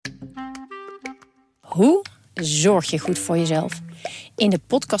Hoe zorg je goed voor jezelf? In de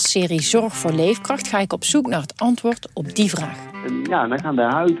podcastserie Zorg voor Leefkracht ga ik op zoek naar het antwoord op die vraag. Ja, dan gaan de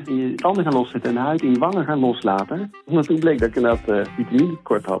huid in je tanden gaan loszetten en de huid in je wangen gaan loslaten. Omdat toen bleek dat ik inderdaad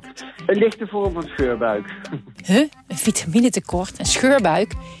vitaminetekort had. Een lichte vorm van scheurbuik. Een vitaminetekort, een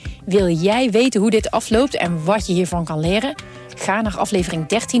scheurbuik? Wil jij weten hoe dit afloopt en wat je hiervan kan leren? Ga naar aflevering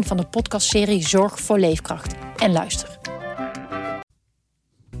 13 van de podcastserie Zorg voor Leefkracht en luister.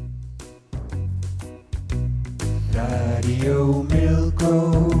 Radio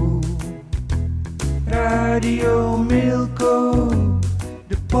Milko, Radio Milko,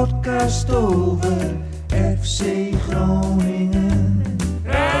 de podcast over FC Groningen.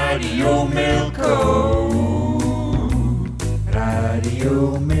 Radio Milko,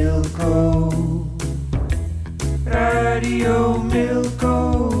 Radio Milko, Radio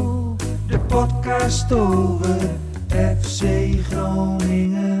Milko, de podcast over FC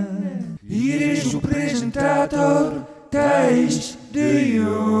Groningen. Hier is uw presentator Thijs de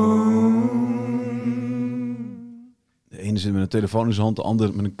Jong. De ene zit met een telefoon in zijn hand, de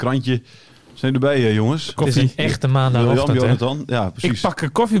andere met een krantje. Zijn erbij, jongens? Koffie. Het is een echte maandagochtend, Jonathan. Ja, precies. Ik pak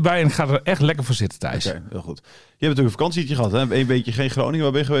een koffie bij en ga er echt lekker voor zitten, Thijs. Oké, heel goed. Je hebt natuurlijk een vakantietje gehad, hè? Een beetje geen Groningen.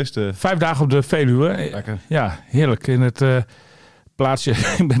 Waar ben je geweest? 5 dagen op de Veluwe. Lekker. Ja, heerlijk. In het plaatsje,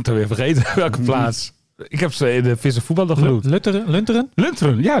 ik ben het alweer vergeten welke plaats. Ik heb ze in de vissenvoetbal nog genoemd. Lunteren?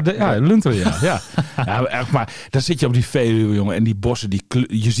 Lunteren, ja. Lunteren, ja. Ja, maar daar zit je op die Veluwe, jongen. En die bossen,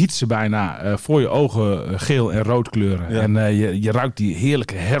 je ziet ze bijna voor je ogen geel en rood kleuren. Ja. En je ruikt die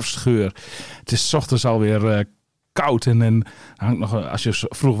heerlijke herfstgeur. Het is 's ochtends alweer koud. En hangt nog, als je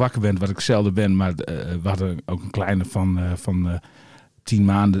vroeg wakker bent, wat ik zelden ben. Maar we hadden ook een kleine van 10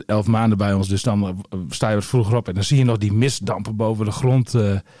 maanden, 11 maanden bij ons. Dus dan sta je wat vroeger op. En dan zie je nog die mistdampen boven de grond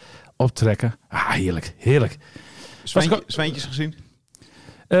optrekken. Heerlijk. Zwijntjes gezien?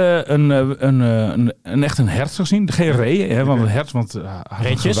 Echt een hert gezien. Geen ree, hè, want een hert, want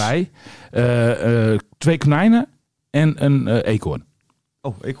reetjes wij. 2 konijnen en een eekhoorn.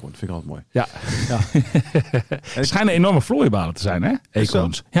 Oh, eekhoorn vind ik altijd mooi. Ja. Het schijnen enorme vlooienbalen te zijn, hè?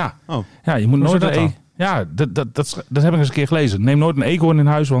 Eekhoorns. Ja. Oh. Ja, je moet nooit Ja, dat heb ik eens een keer gelezen. Neem nooit een eekhoorn in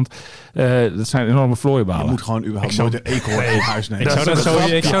huis, want dat zijn enorme vlooienbalen. Je moet gewoon überhaupt nooit een eekhoorn in huis nemen.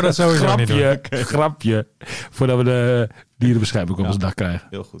 Ik zou dat sowieso niet doen. Grapje. Voordat we de dierenbescherming op ons dak krijgen.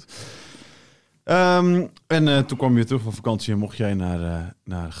 Heel goed. Toen kwam je terug van vakantie en mocht jij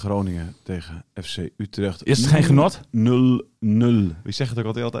naar Groningen tegen FC Utrecht. Is het geen genot? 0-0. Wie zegt het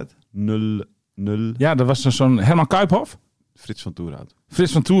ook altijd? 0-0. Ja, dat was zo'n Herman Kuiphof. Frits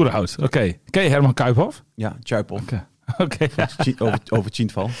van Toerhout. Oké. Ken je Herman Kuiphof? Ja, Tjuiphof. Oké. Over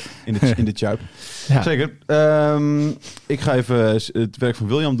Tjintval in de Tjuip. Ja. Zeker. Ik ga even het werk van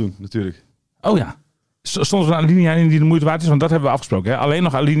William doen, natuurlijk. Oh ja. Stond er een alinea in die de moeite waard is? Want dat hebben we afgesproken. Hè? Alleen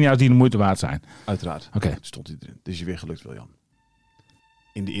nog alinea's die de moeite waard zijn. Uiteraard. Oké. Stond hij erin. Het is je weer gelukt, William.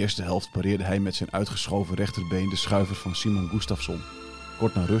 In de eerste helft pareerde hij met zijn uitgeschoven rechterbeen de schuiver van Simon Gustafsson.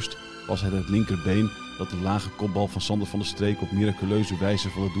 Kort na rust was het linkerbeen dat de lage kopbal van Sander van der Streek op miraculeuze wijze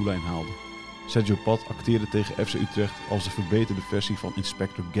van de doellijn haalde. Sergio Padt acteerde tegen FC Utrecht als de verbeterde versie van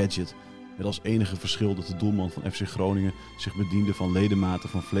Inspector Gadget. Met als enige verschil dat de doelman van FC Groningen zich bediende van ledematen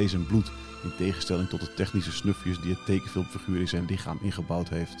van vlees en bloed. In tegenstelling tot de technische snufjes die het tekenfilmfiguur in zijn lichaam ingebouwd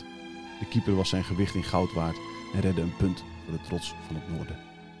heeft. De keeper was zijn gewicht in goud waard en redde een punt voor de trots van het noorden.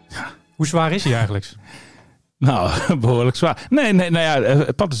 Ja. Hoe zwaar is hij eigenlijk? Nou, behoorlijk zwaar.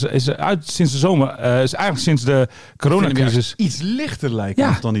 Nee, Padt is uit sinds de zomer. Is eigenlijk sinds de coronacrisis iets lichter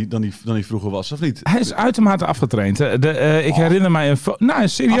lijken dan hij vroeger was, of niet? Hij is uitermate afgetraind. Ik herinner mij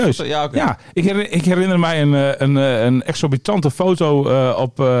serieus. Ja, ik herinner mij een exorbitante foto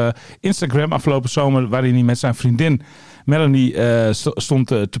op Instagram afgelopen zomer, waarin hij met zijn vriendin Melanie stond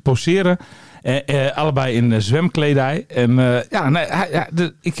te poseren. Allebei in zwemkledij. En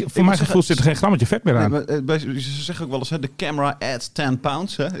voor mijn gevoel zit er geen grammetje vet meer aan. Nee, maar, ze zeggen ook wel eens, hè, de camera adds 10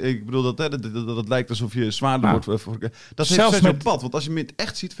 pounds. Hè? Ik bedoel, dat het lijkt alsof je zwaarder wordt. Dat is zelfs met Pad. Want als je hem in het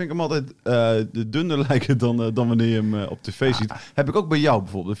echt ziet, vind ik hem altijd dunner lijken dan wanneer je hem op tv ziet. Heb ik ook bij jou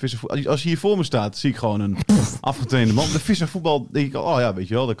bijvoorbeeld. Als je hier voor me staat, zie ik gewoon een afgetrainde man. De visservoetbal denk ik al, weet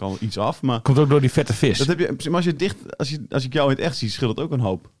je wel, daar kan iets af. Maar komt ook door die vette vis. Dat heb je, maar als ik jou in het echt zie, scheelt het ook een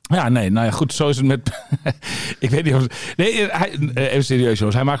hoop. Ja, nee, goed, zo is het met... ik weet niet of... even serieus,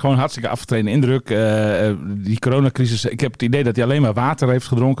 jongens. Hij maakt gewoon hartstikke afgetrainde indruk. Die coronacrisis, ik heb het idee dat hij alleen maar water heeft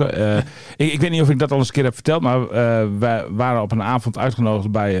gedronken. Ik weet niet of ik dat al eens een keer heb verteld, maar wij waren op een avond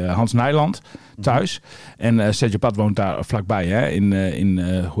uitgenodigd bij Hans Nijland thuis. En Sergio Padt woont daar vlakbij, hè? In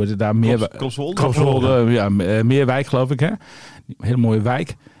hoe heet het daar? Kropswolde, ja, Meerwijk, geloof ik, hè? Hele mooie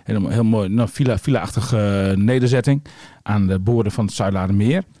wijk. Heel mooi, villa-achtige nederzetting. aan de boorden van het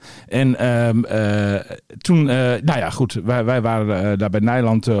Zuidlaardermeer. En toen, wij waren daar bij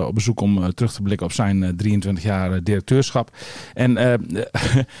Nijland op bezoek om terug te blikken op zijn 23 jaar directeurschap. En op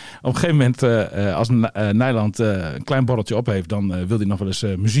een gegeven moment, als Nijland een klein borreltje op heeft, dan wil hij nog wel eens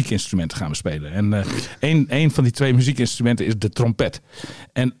muziekinstrumenten gaan bespelen. En een van die 2 muziekinstrumenten is de trompet.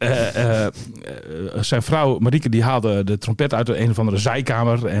 En zijn vrouw Marieke die haalde de trompet uit een of andere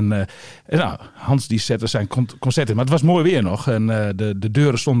zijkamer. En Hans die zette zijn concert in. Maar het was mooi weer nog. En de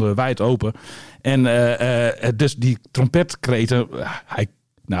deuren stonden wijd open. En dus die trompetkreten,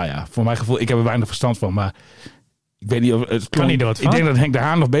 voor mijn gevoel, ik heb er weinig verstand van, maar ik weet niet of het kan niet wat van. Ik denk dat Henk de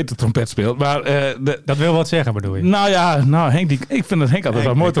Haan nog beter trompet speelt. Maar, dat wil wat zeggen, bedoel je? Henk, ik vind dat Henk altijd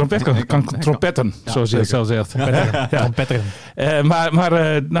wel mooi trompet kan trompetten, zoals hij het zelf zegt. Trompetteren.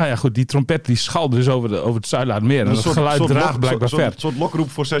 Maar goed, die trompet die schalde dus over het Zuidlaardermeer. En dat geluid draagt blijkbaar ver. Een soort lokroep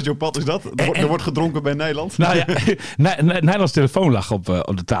voor Sergio Padt is dat? Er wordt gedronken bij Nederland. Nederlands telefoon lag op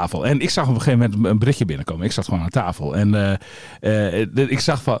de tafel. En ik zag op een gegeven moment een berichtje binnenkomen. Ik zat gewoon aan tafel. En ik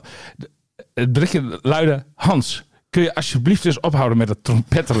zag van... Het berichtje luidde: Hans, kun je alsjeblieft eens ophouden met het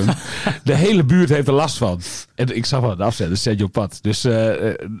trompetteren? De hele buurt heeft er last van. En ik zag wel het afzetten, Sergio Padt. Dus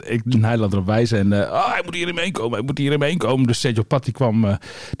ik doe Nederland erop wijzen. En hij moet hierin meekomen. Dus Sergio Padt die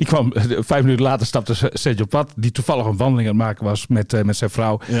kwam 5 minuten later stapte Sergio Padt, die toevallig een wandeling aan het maken was met zijn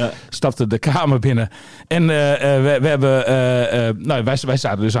vrouw. Ja. Stapte de kamer binnen. En wij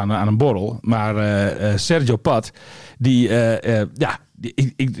zaten dus aan een borrel. Maar Sergio Padt,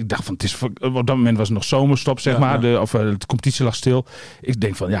 ik dacht van, op dat moment was het nog zomerstop, zeg maar. De competitie lag stil. Ik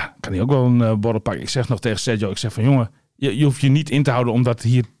denk van, kan hij ook wel een borrel pakken? Ik zeg nog tegen Sergio, ik zeg van, jongen, je hoeft je niet in te houden omdat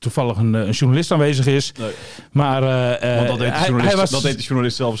hier toevallig een journalist aanwezig is. Nee. Maar want dat deed de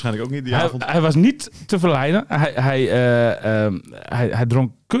journalist zelf waarschijnlijk ook niet die avond. Hij was niet te verleiden. Hij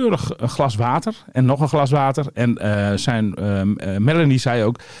dronk keurig een glas water en nog een glas water. En zijn Melanie zei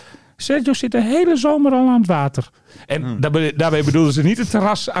ook: Sergio zit de hele zomer al aan het water. En daarbij bedoelden ze niet het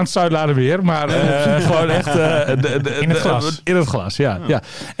terras aan het Zuidlaardermeer, maar gewoon echt in het glas. In het glas, ja.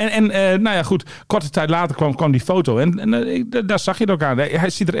 En goed, korte tijd later kwam die foto. En daar zag je het ook aan. Hij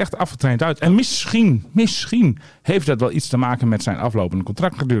ziet er echt afgetraind uit. En misschien heeft dat wel iets te maken met zijn aflopende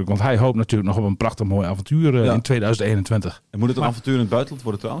contract natuurlijk. Want hij hoopt natuurlijk nog op een prachtig mooi avontuur in 2021. En moet het een avontuur in het buitenland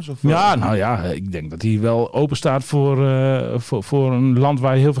worden trouwens? Of? Ik denk dat hij wel open staat voor een land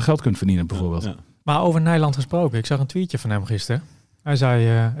waar je heel veel geld kunt verdienen bijvoorbeeld. Ja. Maar over Nederland gesproken, ik zag een tweetje van hem gisteren. Hij zei,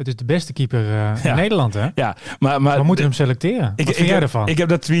 het is de beste keeper in Nederland, hè? Ja, maar we moeten hem selecteren. Wat vind jij ervan? Ik heb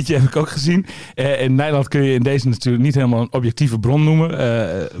dat tweetje ook gezien. In Nederland kun je in deze natuurlijk niet helemaal een objectieve bron noemen.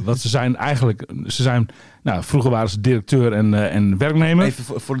 Want ze zijn vroeger waren ze directeur en werknemer. Even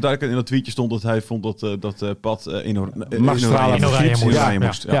voor de duidelijkheid, in dat tweetje stond dat hij vond dat Padt in Oranje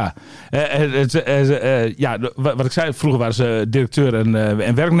moest. Wat ik zei, vroeger waren ze directeur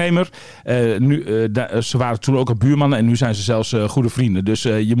en werknemer. Ze waren toen ook al buurmannen en nu zijn ze zelfs goede vrienden. Dus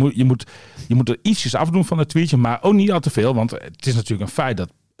je moet er ietsjes afdoen van het tweetje, maar ook niet al te veel. Want het is natuurlijk een feit dat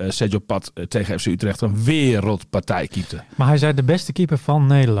Sergio Padt tegen FC Utrecht een wereldpartij keepte. Maar hij zei de beste keeper van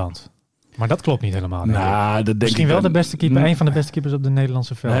Nederland. Maar dat klopt niet helemaal. Misschien wel de beste keeper, een van de beste keepers op de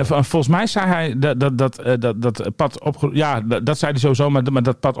Nederlandse veld. Volgens mij zei hij dat Padt opgeroepen. Dat zei hij sowieso, maar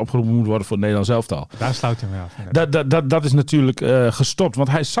dat Padt opgeroepen moet worden voor het Nederlands elftal. Daar sluit hij mee af. Dat is natuurlijk gestopt, want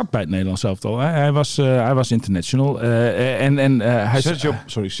hij zat bij het Nederlands elftal. Hij was international.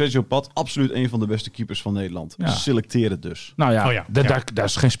 Sergio Padt, absoluut een van de beste keepers van Nederland. Ja. Selecteer het dus. Daar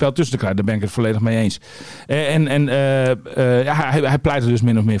is geen spel tussen te krijgen. Daar ben ik het volledig mee eens. Hij pleit er dus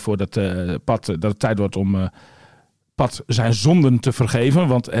min of meer voor dat het tijd wordt om Padt zijn zonden te vergeven.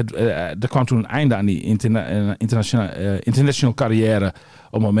 Want er kwam toen een einde aan die international carrière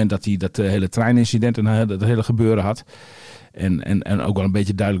op het moment dat hij dat hele treinincident en dat hele gebeuren had. En ook wel een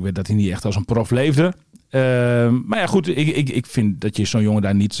beetje duidelijk werd dat hij niet echt als een prof leefde. Maar ja, goed, ik vind dat je zo'n jongen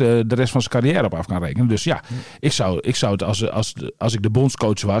daar niet de rest van zijn carrière op af kan rekenen. Dus ja, ik zou het als ik de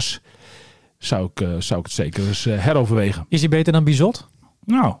bondscoach was, zou ik het zeker eens heroverwegen. Is hij beter dan Bizot?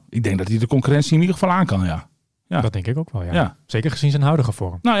 Nou, ik denk dat hij de concurrentie in ieder geval aan kan, ja. Dat denk ik ook wel, ja. Zeker gezien zijn huidige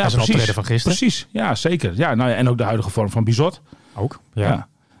vorm. Nou ja, zijn optreden van gisteren. Precies, ja, zeker. Ja, en ook de huidige vorm van Bizot. Ook, ja.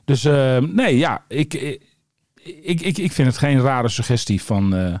 Dus ik vind het geen rare suggestie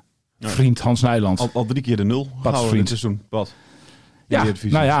van vriend Hans Nijland. Al 3 keer de 0 gehouden in het seizoen, Padt.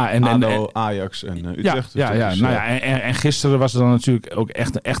 ADO, Ajax en Utrecht. En gisteren was het dan natuurlijk ook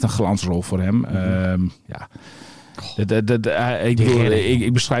echt een glansrol voor hem.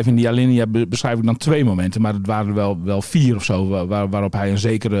 Ik beschrijf in die alinea dan 2 momenten, maar het waren wel 4 of zo waarop hij een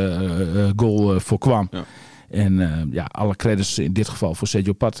zekere goal voorkwam. Ja. En alle credits in dit geval voor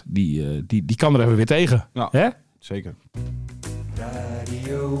Sergio Padt, die kan er even weer tegen. Ja. Hè? Zeker.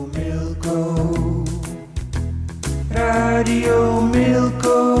 Radio Milko. Radio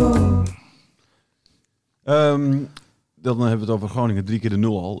Milko. Dan hebben we het over Groningen 3 keer de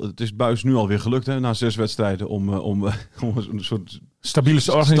 0 al. Het is Buijs nu alweer gelukt na 6 wedstrijden om een soort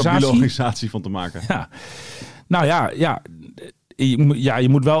stabiele organisatie van te maken. Ja. Nou ja. Je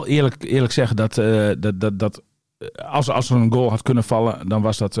moet wel eerlijk zeggen dat als er een goal had kunnen vallen, dan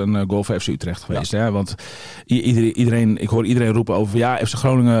was dat een goal voor FC Utrecht geweest. Ja. Hè? Want ik hoor iedereen roepen over FC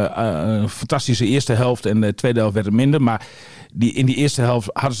Groningen een fantastische eerste helft en de tweede helft werd het minder. Maar in die eerste helft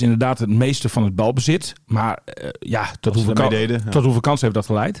hadden ze inderdaad het meeste van het balbezit. Maar tot hoeveel kansen heeft dat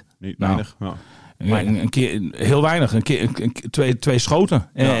geleid? Niet weinig. Nou. Een keer heel weinig, twee schoten.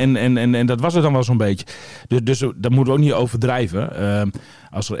 Ja. En dat was het dan wel zo'n beetje. Dus dat moeten we ook niet overdrijven.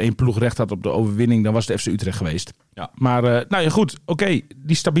 Als er één ploeg recht had op de overwinning, dan was het FC Utrecht geweest. Ja. Maar goed, oké,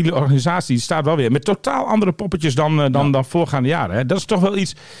 die stabiele organisatie staat wel weer met totaal andere poppetjes dan voorgaande jaren. Hè. Dat is toch wel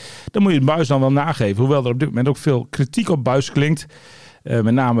iets, dan moet je Buijs dan wel nageven. Hoewel er op dit moment ook veel kritiek op Buijs klinkt.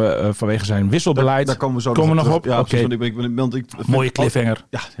 Met name vanwege zijn wisselbeleid. Daar komen we zo nog op. Ja, okay. Mooie cliffhanger.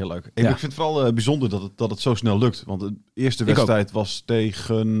 Ja, heel leuk. Ik vind het vooral bijzonder dat het zo snel lukt. Want de eerste wedstrijd was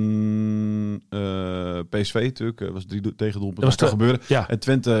tegen PSV natuurlijk. Was 3 tegendoelpunten. Dat kan gebeuren. Ja. En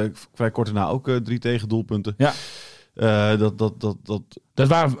Twente vrij kort daarna ook 3 tegendoelpunten. Ja. Dat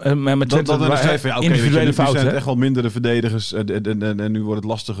waren met Twente individuele fouten. Er zijn echt wel mindere verdedigers. En nu wordt het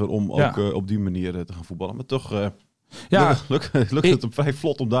lastiger om ook op die manier te gaan voetballen. Maar toch... lukt het hem vrij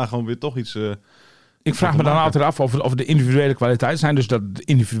vlot om daar gewoon weer toch iets... ik vraag me dan altijd af of de individuele kwaliteit zijn. Dus dat de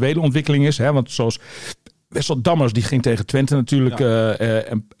individuele ontwikkeling is. Hè? Want zoals Wessel Dammers, die ging tegen Twente natuurlijk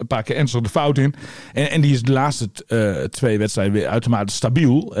een paar keer ernstig de fout in. En die is de laatste 2 wedstrijden weer uitermate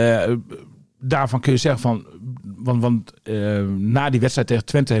stabiel. Daarvan kun je zeggen van... Want na die wedstrijd tegen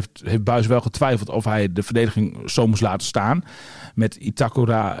Twente heeft Buijs wel getwijfeld of hij de verdediging zo moest laten staan. Met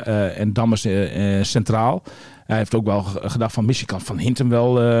Itakura en Dammers centraal. Hij heeft ook wel gedacht van misschien kan Van Hintem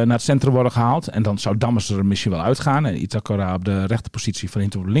wel naar het centrum worden gehaald. En dan zou Dammers er misschien wel uitgaan. En Itakura op de rechterpositie, Van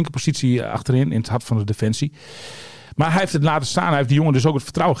Hintem op de linkerpositie achterin. In het hart van de defensie. Maar hij heeft het laten staan. Hij heeft die jongen dus ook het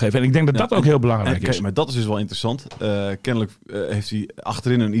vertrouwen gegeven. En ik denk dat ook heel belangrijk is. Maar dat is dus wel interessant. Kennelijk heeft hij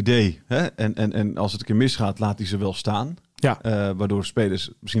achterin een idee. Hè? En als het een keer misgaat, laat hij ze wel staan. Ja. Waardoor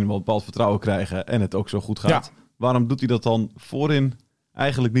spelers misschien wel een bepaald vertrouwen krijgen. En het ook zo goed gaat. Ja. Waarom doet hij dat dan voorin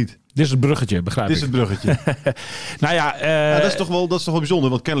eigenlijk niet? Dit is het bruggetje, begrijp ik. Dit is het bruggetje. Dat is toch wel bijzonder.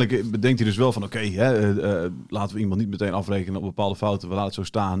 Want kennelijk bedenkt hij dus wel van... laten we iemand niet meteen afrekenen op bepaalde fouten. We laten het zo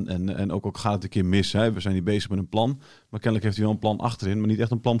staan. En ook gaat het een keer mis. Hè? We zijn niet bezig met een plan. Maar kennelijk heeft hij wel een plan achterin. Maar niet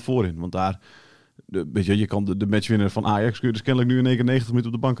echt een plan voorin. Want daar... je kan de matchwinner van Ajax... kun je dus kennelijk nu in één keer 90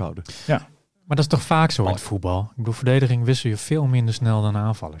 minuten op de bank houden. Ja. Maar dat is toch vaak zo in het voetbal? Ik bedoel, verdediging wissel je veel minder snel dan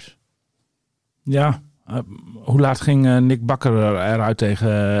aanvallers. Ja... hoe laat ging Nick Bakker eruit tegen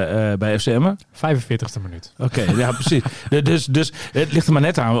bij FCM? 45e minuut. Oké, ja precies. Dus het ligt er maar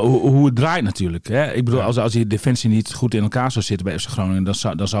net aan hoe het draait natuurlijk. Hè? Ik bedoel, als die defensie niet goed in elkaar zou zitten bij FC Groningen,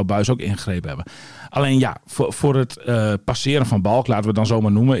 dan zou Buijs ook ingegrepen hebben. Alleen voor het passeren van Balk, laten we het dan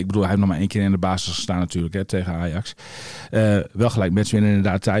zomaar noemen. Ik bedoel, hij heeft nog maar 1 keer in de basis gestaan natuurlijk tegen Ajax. Wel gelijk matchwinner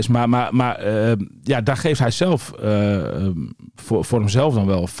inderdaad thuis. Maar daar geeft hij zelf voor hemzelf dan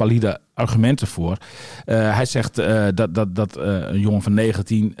wel valide argumenten voor. Hij zegt dat een jongen van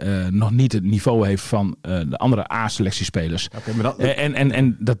 19 nog niet het niveau heeft van de andere A-selectiespelers. Okay,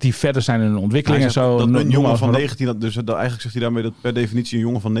 en dat die verder zijn in hun ontwikkeling en zo. Dat een jongen van 19, eigenlijk zegt hij daarmee dat per definitie een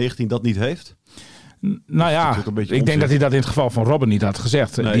jongen van 19 dat niet heeft? Nou ja, ik denk dat hij dat in het geval van Robben niet had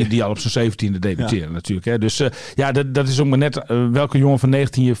gezegd. Nee. Die al op zijn 17e debuteerde natuurlijk. Hè. Dus dat is ook maar net welke jongen van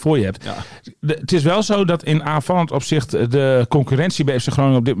 19 je voor je hebt. Ja. Het is wel zo dat in aanvallend opzicht de concurrentie bij FC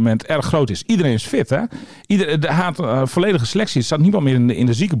Groningen op dit moment erg groot is. Iedereen is fit, hè? De volledige selectie. Er staat niemand meer in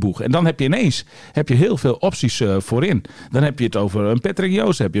de ziekenboeg. En dan heb je ineens heel veel opties voorin. Dan heb je het over een Patrick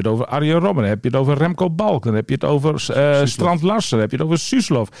Joost. Dan heb je het over Arjen Robben. Dan heb je het over Remco Balk. Dan heb je het over Strand Larsen. Dan heb je het over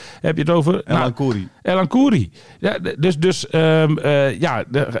Suslov. Dan heb je het over... Hankouri. Ja,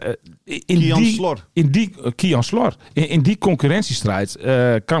 Kian Slor. In die concurrentiestrijd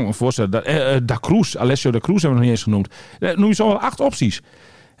kan ik me voorstellen dat Alessio da Cruz hebben we nog niet eens genoemd. Noem je zo wel 8 opties.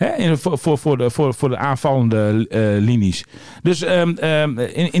 Hè, voor de aanvallende linies. Dus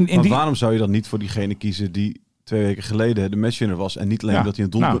waarom zou je dan niet voor diegene kiezen die 2 weken geleden de matchwinner was en niet alleen dat hij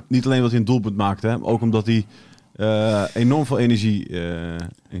een doelpunt maakte, hè, maar ook omdat hij enorm veel energie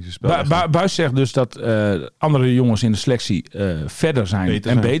in zijn spel. Buijs zegt dus dat andere jongens in de selectie verder zijn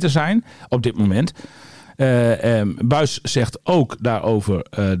beter zijn op dit moment. Buijs zegt ook daarover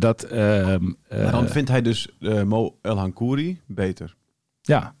dat... maar dan vindt hij dus Mo El Hankouri beter.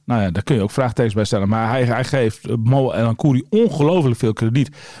 Ja, nou ja, daar kun je ook vraagtekens bij stellen. Maar hij geeft Mo en Hankouri ongelooflijk veel krediet.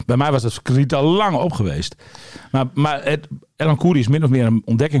 Bij mij was dat krediet al lang op geweest. Maar Hankouri is min of meer een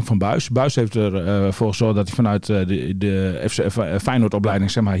ontdekking van Buijs. Buijs heeft ervoor gezorgd dat hij vanuit de FC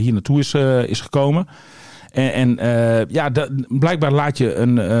Feyenoord-opleiding zeg maar, hier naartoe is gekomen. Blijkbaar laat je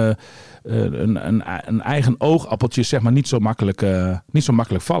een eigen oogappeltje zeg maar, niet zo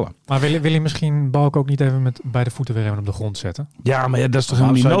makkelijk vallen. Maar wil je misschien Balk ook niet even met beide voeten weer even op de grond zetten? Ja, maar dat is toch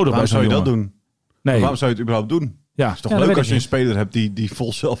helemaal niet nodig bij zo'n jongen? Waarom zou je dat doen? Nee. Waarom zou je het überhaupt doen? Ja, het is toch leuk als je een speler hebt die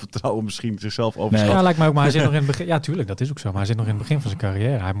vol zelfvertrouwen misschien zichzelf overschat. Nee. Ja, lijkt mij ook, maar hij zit nog in het begin. Ja, tuurlijk, dat is ook zo. Maar hij zit nog in het begin van zijn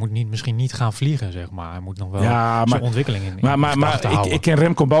carrière. Hij moet misschien niet gaan vliegen, zeg maar. Hij moet nog wel zijn ontwikkeling in Maar ik ken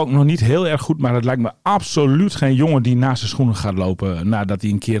Remco Balk nog niet heel erg goed, maar het lijkt me absoluut geen jongen die naast zijn schoenen gaat lopen nadat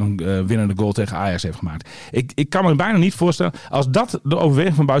hij een keer een winnende goal tegen Ajax heeft gemaakt. Ik kan me bijna niet voorstellen, als dat de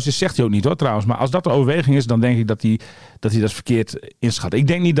overweging van Buijs is, zegt hij ook niet hoor trouwens, maar als dat de overweging is, dan denk ik dat hij dat verkeerd inschat. Ik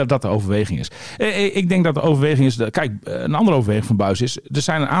denk niet dat dat de overweging is. Ik denk dat de overweging is, kijk, een andere overweging van Buijs is, er is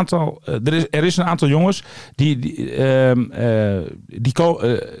een aantal jongens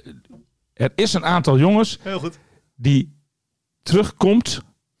er is een aantal jongens heel goed die terugkomt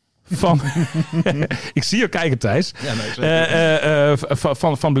van ik zie je kijken, Thijs. Ja,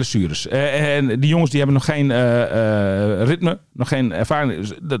 van blessures. En die jongens die hebben nog geen ritme, nog geen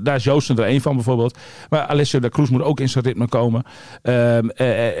ervaring. Daar is Joosten er één van bijvoorbeeld. Maar Alessio da Cruz moet ook in zijn ritme komen.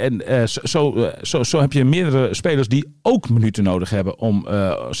 Zo heb je meerdere spelers die ook minuten nodig hebben om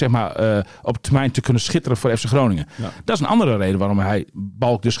op termijn te kunnen schitteren voor FC Groningen. Ja. Dat is een andere reden waarom hij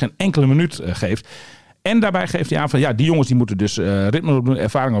Balk dus geen enkele minuut geeft. En daarbij geeft hij aan van die jongens die moeten dus ritme opdoen,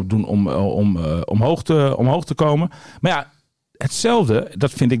 ervaring opdoen om omhoog te komen. Maar ja, hetzelfde,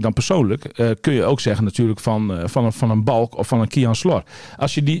 dat vind ik dan persoonlijk, kun je ook zeggen natuurlijk van een Balk of van een Kian Slor.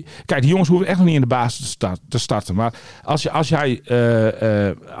 Als je die jongens hoeven echt nog niet in de basis te starten. Maar als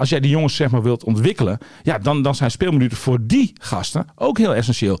jij die jongens zeg maar wilt ontwikkelen, ja, dan zijn speelminuten voor die gasten ook heel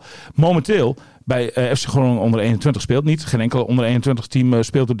essentieel. Momenteel bij FC Groningen onder 21 speelt niet. Geen enkel onder 21 team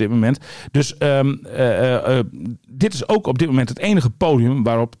speelt op dit moment. Dus dit is ook op dit moment het enige podium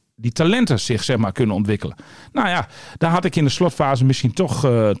waarop die talenten zich zeg maar kunnen ontwikkelen. Nou ja, daar had ik in de slotfase misschien toch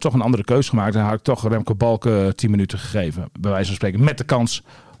een andere keuze gemaakt. Dan had ik toch Remco Balk 10 minuten gegeven. Bij wijze van spreken met de kans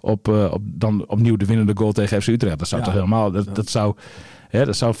op dan opnieuw de winnende goal tegen FC Utrecht. Dat zou toch helemaal... Dat zou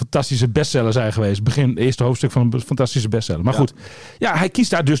een fantastische bestseller zijn geweest. Het eerste hoofdstuk van een fantastische bestseller. Maar goed, ja, hij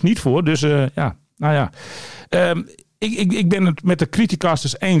kiest daar dus niet voor. Dus ik ben het met de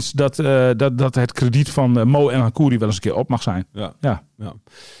criticasters eens dat het krediet van Mo en Hankouri wel eens een keer op mag zijn. Ja.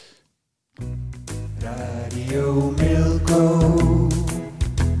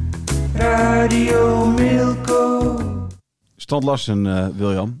 Radio Milko. Stand Larsen,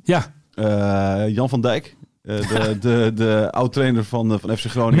 William. Ja. Jan van Dijk. De oud-trainer van FC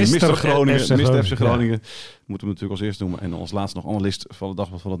Groningen. Mr. FC Groningen. Ja. Moeten we natuurlijk als eerste noemen. En als laatste nog analist van het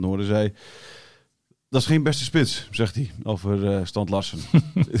Dagblad van het Noorden zei... Dat is geen beste spits, zegt hij over Stand Larsen.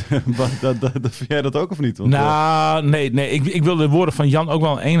 Vind jij dat ook of niet? Want, nee. Ik wil de woorden van Jan ook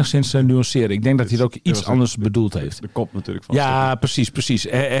wel enigszins nuanceren. Ik denk dat hij het ook iets anders bedoeld heeft. De kop natuurlijk van. Ja, precies.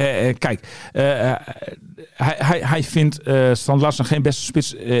 Kijk, hij vindt Stand Larsen geen beste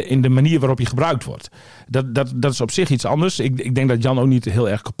spits in de manier waarop hij gebruikt wordt. Dat is op zich iets anders. Ik denk dat Jan ook niet heel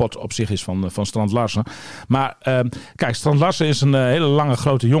erg kapot op zich is van Strand Larsen. Maar kijk, Strand Larsen is een hele lange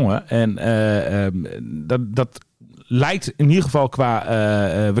grote jongen. En dat lijkt in ieder geval qua...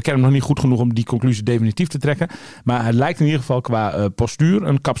 we kennen hem nog niet goed genoeg om die conclusie definitief te trekken. Maar hij lijkt in ieder geval qua postuur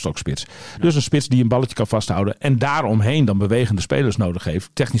een kapstokspits. Ja. Dus een spits die een balletje kan vasthouden. En daaromheen dan bewegende spelers nodig heeft.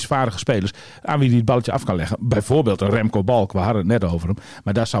 Technisch vaardige spelers aan wie hij het balletje af kan leggen. Bijvoorbeeld een Remco Balk. We hadden het net over hem.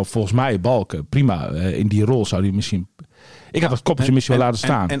 Maar daar zou volgens mij Balk prima in die rol zou hij misschien... Ik had het koppeltje misschien wel laten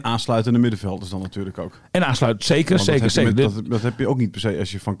staan. En aansluitende middenvelders dan natuurlijk ook. En aansluiten, zeker. Dat heb je ook niet per se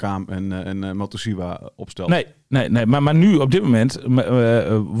als je Van Kaam en Matusiwa opstelt. Nee. Maar nu op dit moment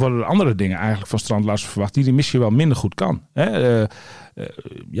worden er andere dingen eigenlijk van Strand Larsen verwacht die hij misschien wel minder goed kan.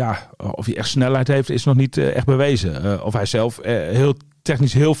 Of hij echt snelheid heeft is nog niet echt bewezen. Of hij zelf heel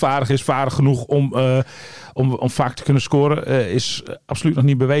technisch heel vaardig genoeg om vaak te kunnen scoren is absoluut nog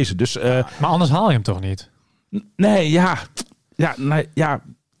niet bewezen. Dus, maar anders haal je hem toch niet? Nee, daar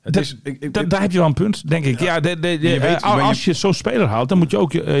heb je wel een punt, denk ik. Ja, als je zo'n speler haalt, dan moet je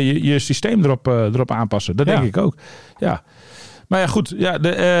ook je systeem erop aanpassen. Dat denk ik ook. Ja. Maar ja, goed. Ja,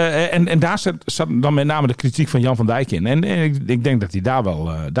 en daar zat dan met name de kritiek van Jan van Dijk in. En ik denk dat hij daar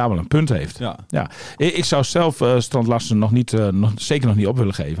wel een punt heeft. Ja. Ik zou zelf Strand Larsen zeker nog niet op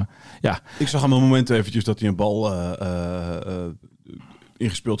willen geven. Ja. Ik zag hem een moment eventjes dat hij een bal...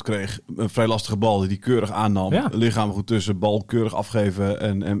 ingespeeld kreeg. Een vrij lastige bal die hij keurig aannam. Ja. Lichaam goed tussen, bal keurig afgeven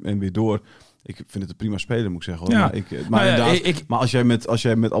en weer door. Ik vind het een prima speler, moet ik zeggen. Hoor. Ja. Maar als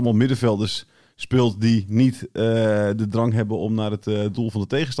jij met allemaal middenvelders speelt die niet de drang hebben om naar het doel van de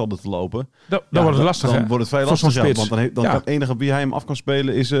tegenstander te lopen. Dan wordt het lastig. Dan wordt het vrij lastig. Ja, want dan het enige wie hij hem af kan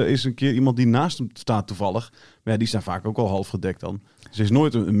spelen is een keer iemand die naast hem staat toevallig. Maar ja, die zijn vaak ook al half gedekt dan. Dus er is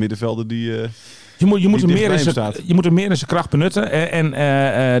nooit een middenvelder die... Je moet er meer in zijn kracht benutten. En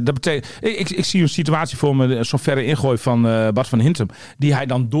dat betekent... Ik zie een situatie voor me, zo'n verre ingooi van Bart van Hintem, die hij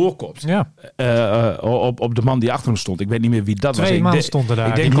dan doorkopt. Ja. Op de man die achter hem stond. Ik weet niet meer wie dat was. 2 man stonden daar.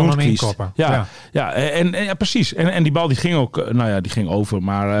 Ik denk die kon hem Lundqvist. inkoppen. Ja, precies. En die bal die ging ook... die ging over.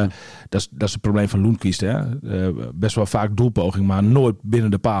 Maar dat is het probleem van Lundqvist. Hè? Best wel vaak doelpoging, maar nooit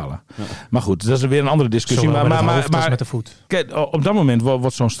binnen de palen. Ja. Maar goed, dat is weer een andere discussie. Maar met de voet. Kijk, op dat moment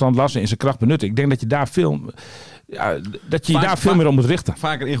wordt zo'n Strand Larsen in zijn kracht benut. Ik denk dat je daar veel... Ja, dat je daar veel meer op moet richten.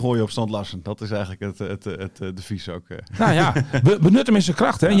 Vaker ingooien op Strand Larsen. Dat is eigenlijk het devies ook. Nou ja, benut hem in zijn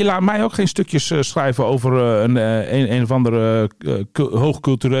kracht. Hè. Ja. Je laat mij ook geen stukjes schrijven over een of andere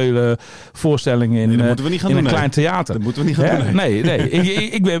hoogculturele voorstelling in een klein theater. Dat moeten we niet gaan doen. Nee.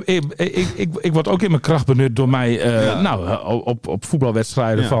 Ik word ook in mijn kracht benut door mij op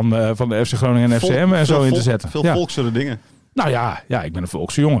voetbalwedstrijden van de FC Groningen en FCM en zo in te zetten. Veel volksere dingen. Nou ja, ik ben een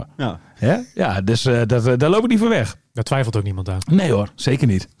volkse jongen. Ja, dus daar loop ik niet voor weg. Daar twijfelt ook niemand aan. Nee hoor, zeker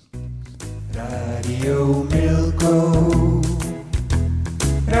niet. Radio Milko.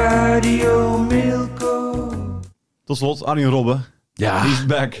 Radio Milko. Tot slot, Arjen Robben. Ja. He's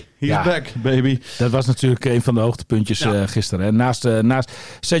back. He's back, baby. Dat was natuurlijk een van de hoogtepuntjes gisteren. En naast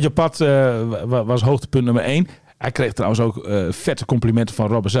Sergio Padt was hoogtepunt nummer 1. Hij kreeg trouwens ook vette complimenten van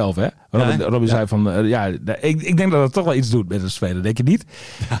Robben zelf. Hè? Robben zei van... ik denk dat het toch wel iets doet met het spelen. Denk je niet?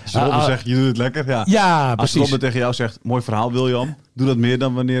 Ja, als Robben zegt, je doet het lekker. Ja, precies. Als Robben tegen jou zegt, mooi verhaal William. Doe dat meer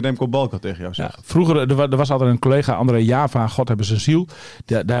dan wanneer Remco Balka tegen jou zegt. Ja, vroeger, er was altijd een collega, André Java. God hebben zijn ziel.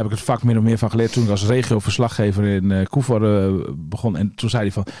 Daar heb ik het vak min of meer van geleerd. Toen ik als regio-verslaggever in Koevoorde begon. En toen zei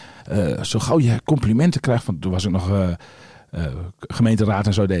hij van... zo gauw je complimenten krijgt... Toen was ik nog... gemeenteraad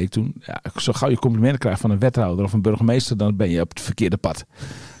en zo deed ik toen. Ja, zo gauw je complimenten krijgt van een wethouder of een burgemeester, dan ben je op het verkeerde pad,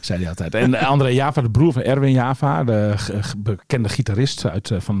 zei hij altijd. En André Java, de broer van Erwin Java, de bekende gitarist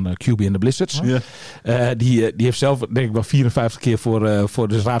van QB and the Blizzards. Ja. Die heeft zelf, denk ik wel 54 keer voor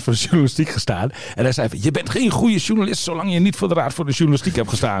de Raad voor de Journalistiek gestaan. En hij zei van, je bent geen goede journalist zolang je niet voor de Raad voor de Journalistiek hebt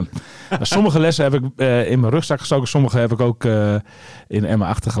gestaan. Sommige lessen heb ik in mijn rugzak gestoken, sommige heb ik ook in Emmen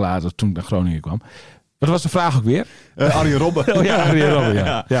achtergelaten toen ik naar Groningen kwam. Wat was de vraag ook weer? Arjen Robben. Oh ja, Arjen Robben,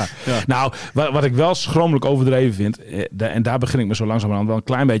 ja. Nou, wat ik wel schromelijk overdreven vind... en daar begin ik me zo langzamerhand wel een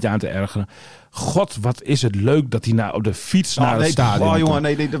klein beetje aan te ergeren... God, wat is het leuk dat hij nou op de fiets naar het stadion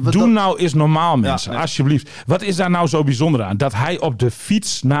komt. Doe nou eens normaal, mensen, alsjeblieft. Wat is daar nou zo bijzonder aan? Dat hij op de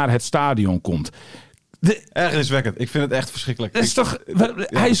fiets naar het stadion komt... Ergerniswekkend. Ik vind het echt verschrikkelijk.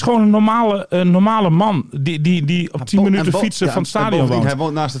 Hij is gewoon een normale man die op 10 minuten fietsen van het stadion woont. Hij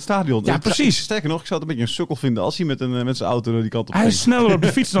woont naast het stadion. Ja, precies. Sterker nog, ik zou het een beetje een sukkel vinden als hij met zijn auto die kant op ging. Hij is sneller op de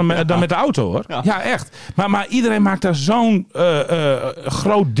fiets dan met de auto, hoor. Ja, echt. Maar iedereen maakt daar zo'n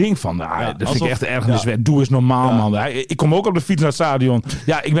groot ding van. Dat vind ik echt ergerniswekkend. Doe eens normaal, man. Ik kom ook op de fiets naar het stadion.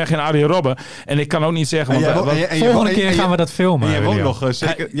 Ja, ik ben geen Arjen Robben. En ik kan ook niet zeggen... Volgende keer gaan we dat filmen.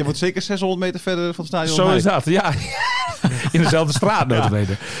 Je woont zeker 600 meter verder van het stadion. Zo is dat, ja. In dezelfde straat,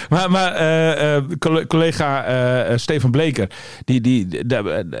 notabene. Maar collega Stefan Bleker, die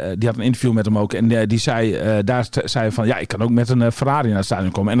had een interview met hem ook. En die zei van, ik kan ook met een Ferrari naar het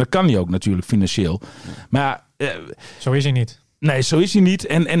stadion komen. En dat kan hij ook natuurlijk, financieel. Maar... zo is hij niet. Nee, zo is hij niet.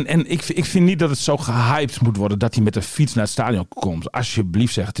 En ik vind niet dat het zo gehyped moet worden dat hij met de fiets naar het stadion komt.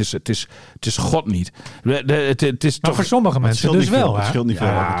 Alsjeblieft zeg, het is God niet. Het is maar voor sommige mensen dus wel. Het scheelt niet veel.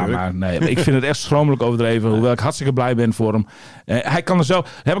 Maar nee, ik vind het echt schromelijk overdreven. Hoewel ik hartstikke blij ben voor hem. Hij kan er zo,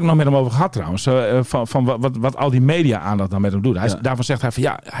 daar heb ik nog met hem over gehad trouwens. Van wat al die media aandacht dan met hem doet. Daarvan zegt hij van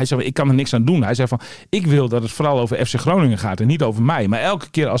hij zegt, ik kan er niks aan doen. Hij zegt van, ik wil dat het vooral over FC Groningen gaat en niet over mij. Maar elke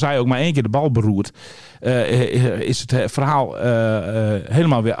keer als hij ook maar 1 keer de bal beroert, is het verhaal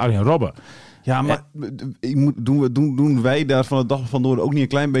helemaal weer Arjen Robben. Ja, maar doen wij daar van de dag van door ook niet een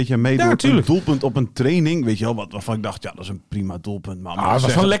klein beetje mee? Ja, door een doelpunt op een training, weet je wel, waarvan ik dacht, dat is een prima doelpunt. Maar het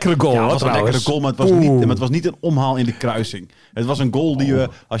was wel een lekkere goal. Ja, het was een lekkere goal, maar het was niet een omhaal in de kruising. Het was een goal die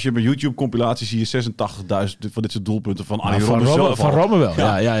als je bij YouTube compilaties zie je 86.000 van dit soort doelpunten van Arjen Robben zelf. Van Robben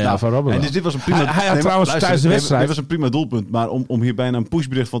wel. Ja, van Robben wel. En dus dit was een prima. Hij had trouwens tijdens de wedstrijd. Dit was een prima doelpunt, maar om hier bijna een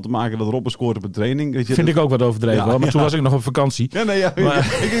pushbericht van te maken dat Robben scoort op een training, weet je. Vind ik ook wat overdreven, maar toen was ik nog op vakantie. Ja, nee,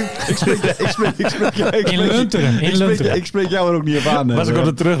 ik In Lunteren. Ik spreek jou er ook niet op aan. Was ik op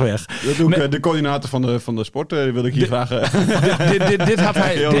de terugweg. Dat doe ik de coördinator van de sport. Wil ik hier vragen. Dit had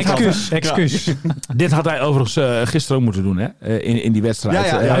hij... Excuus. Dit had hij overigens gisteren ook moeten doen, hè? In die wedstrijd.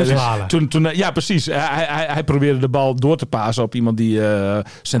 Ja, precies. Hij probeerde de bal door te pasen op iemand die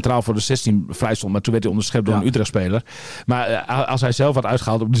centraal voor de 16 vrij stond. Maar toen werd hij onderschept door een Utrecht-speler. Maar als hij zelf had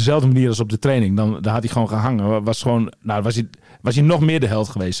uitgehaald op dezelfde manier als op de training, dan had hij gewoon gehangen. Was hij nog meer de held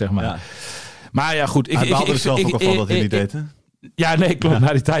geweest, zeg maar. Ja. Maar ja, goed. Hij baalde er zelf ook al van dat hij niet deed, hè? Ja, nee, klopt.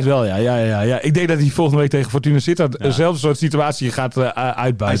 Na die tijd wel, ja. Ik denk dat hij volgende week tegen Fortuna Sittard dezelfde soort situatie gaat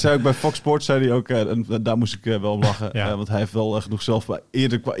uitbuiten. Hij zei ook bij Fox Sports, zei hij ook, en daar moest ik wel om lachen. Want hij heeft wel genoeg zelf.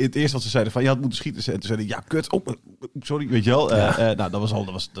 Eerder, het eerste wat ze zeiden, van je had moeten schieten. En toen zei hij, ja, kut, sorry, weet je wel. Dat was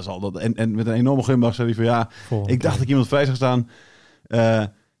al. En met een enorme glimlach zei hij van, ik dacht dat ik iemand vrij zou staan.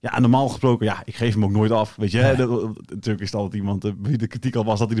 Ja, normaal gesproken, ik geef hem ook nooit af. Weet je, natuurlijk is het altijd iemand wie de kritiek al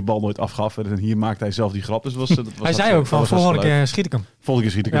was dat hij de bal nooit afgaf. En hier maakte hij zelf die grap. Dus hij zei ook van, volgende keer schiet ik hem. Volgende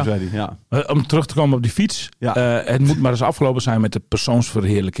keer schiet ik hem, zei hij, om terug te komen op die fiets. Het moet maar eens afgelopen zijn met de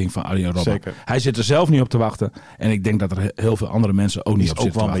persoonsverheerlijking van Arjen Robben. Zeker. Hij zit er zelf niet op te wachten. En ik denk dat er heel veel andere mensen ook niet op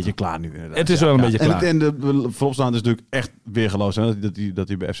zitten te wachten. Het is ook wel een beetje klaar nu, inderdaad. Het is wel een beetje klaar. En de vooropstaan is natuurlijk echt weergeloos. Dat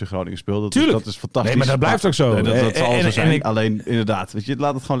hij bij FC Groningen speelde. Tuurlijk. Dat is fantastisch. Nee, maar dat blijft ook zo. Dat zal zo zijn. Alleen, inderdaad, weet je,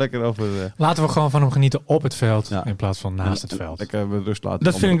 laat het gewoon lekker over... Laten we gewoon van hem genieten op het veld in plaats van naast het veld. Lekker rust laten.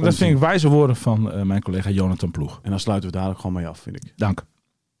 Dat vind ik wijze woorden van mijn collega Jonathan Ploeg. En dan sluiten we daar ook gewoon mee af, vind ik. Dank.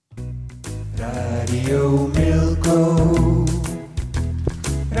 Radio Milko.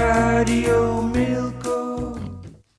 Radio